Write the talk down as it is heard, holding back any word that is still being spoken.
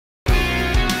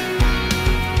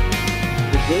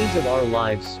Days of Our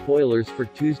Lives spoilers for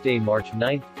Tuesday, March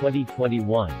 9,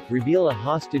 2021, reveal a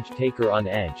hostage-taker on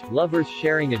edge, lovers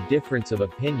sharing a difference of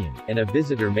opinion, and a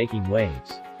visitor making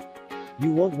waves.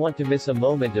 You won't want to miss a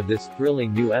moment of this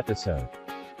thrilling new episode.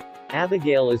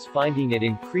 Abigail is finding it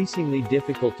increasingly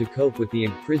difficult to cope with the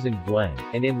imprisoned Gwen,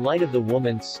 and in light of the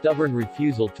woman's stubborn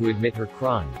refusal to admit her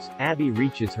crimes, Abby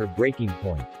reaches her breaking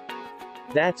point.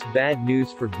 That's bad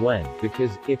news for Gwen,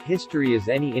 because, if history is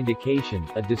any indication,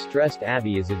 a distressed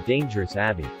Abby is a dangerous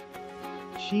Abby.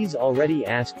 She's already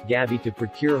asked Gabby to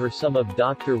procure her some of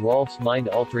Dr. Rolf's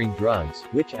mind-altering drugs,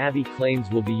 which Abby claims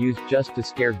will be used just to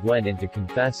scare Gwen into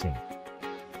confessing.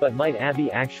 But might Abby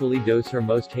actually dose her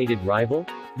most hated rival?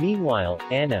 Meanwhile,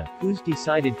 Anna, who's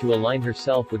decided to align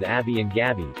herself with Abby and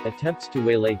Gabby, attempts to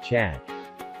waylay Chad.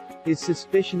 His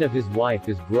suspicion of his wife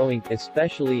is growing,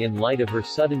 especially in light of her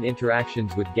sudden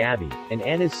interactions with Gabby, and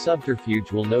Anna's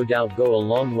subterfuge will no doubt go a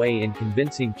long way in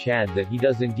convincing Chad that he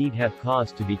does indeed have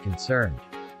cause to be concerned.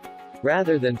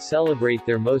 Rather than celebrate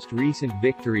their most recent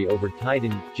victory over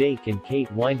Titan, Jake and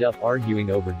Kate wind up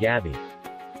arguing over Gabby.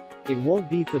 It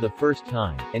won't be for the first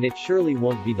time, and it surely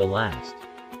won't be the last.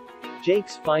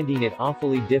 Jake's finding it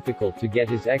awfully difficult to get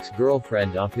his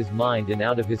ex-girlfriend off his mind and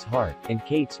out of his heart, and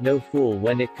Kate's no fool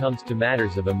when it comes to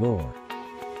matters of amour.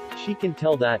 She can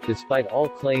tell that despite all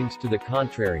claims to the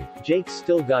contrary, Jake's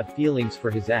still got feelings for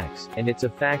his ex, and it's a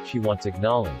fact she wants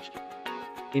acknowledged.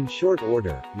 In short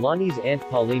order, Lonnie's Aunt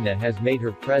Paulina has made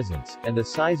her presence, and the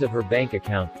size of her bank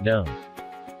account, known.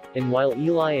 And while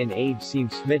Eli and Age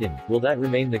seem smitten, will that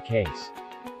remain the case?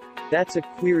 That's a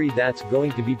query that's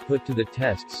going to be put to the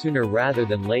test sooner rather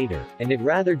than later, and it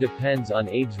rather depends on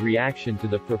Abe's reaction to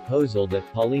the proposal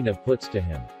that Paulina puts to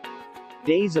him.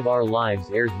 Days of Our Lives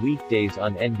airs weekdays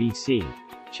on NBC.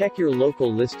 Check your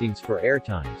local listings for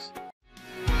airtimes.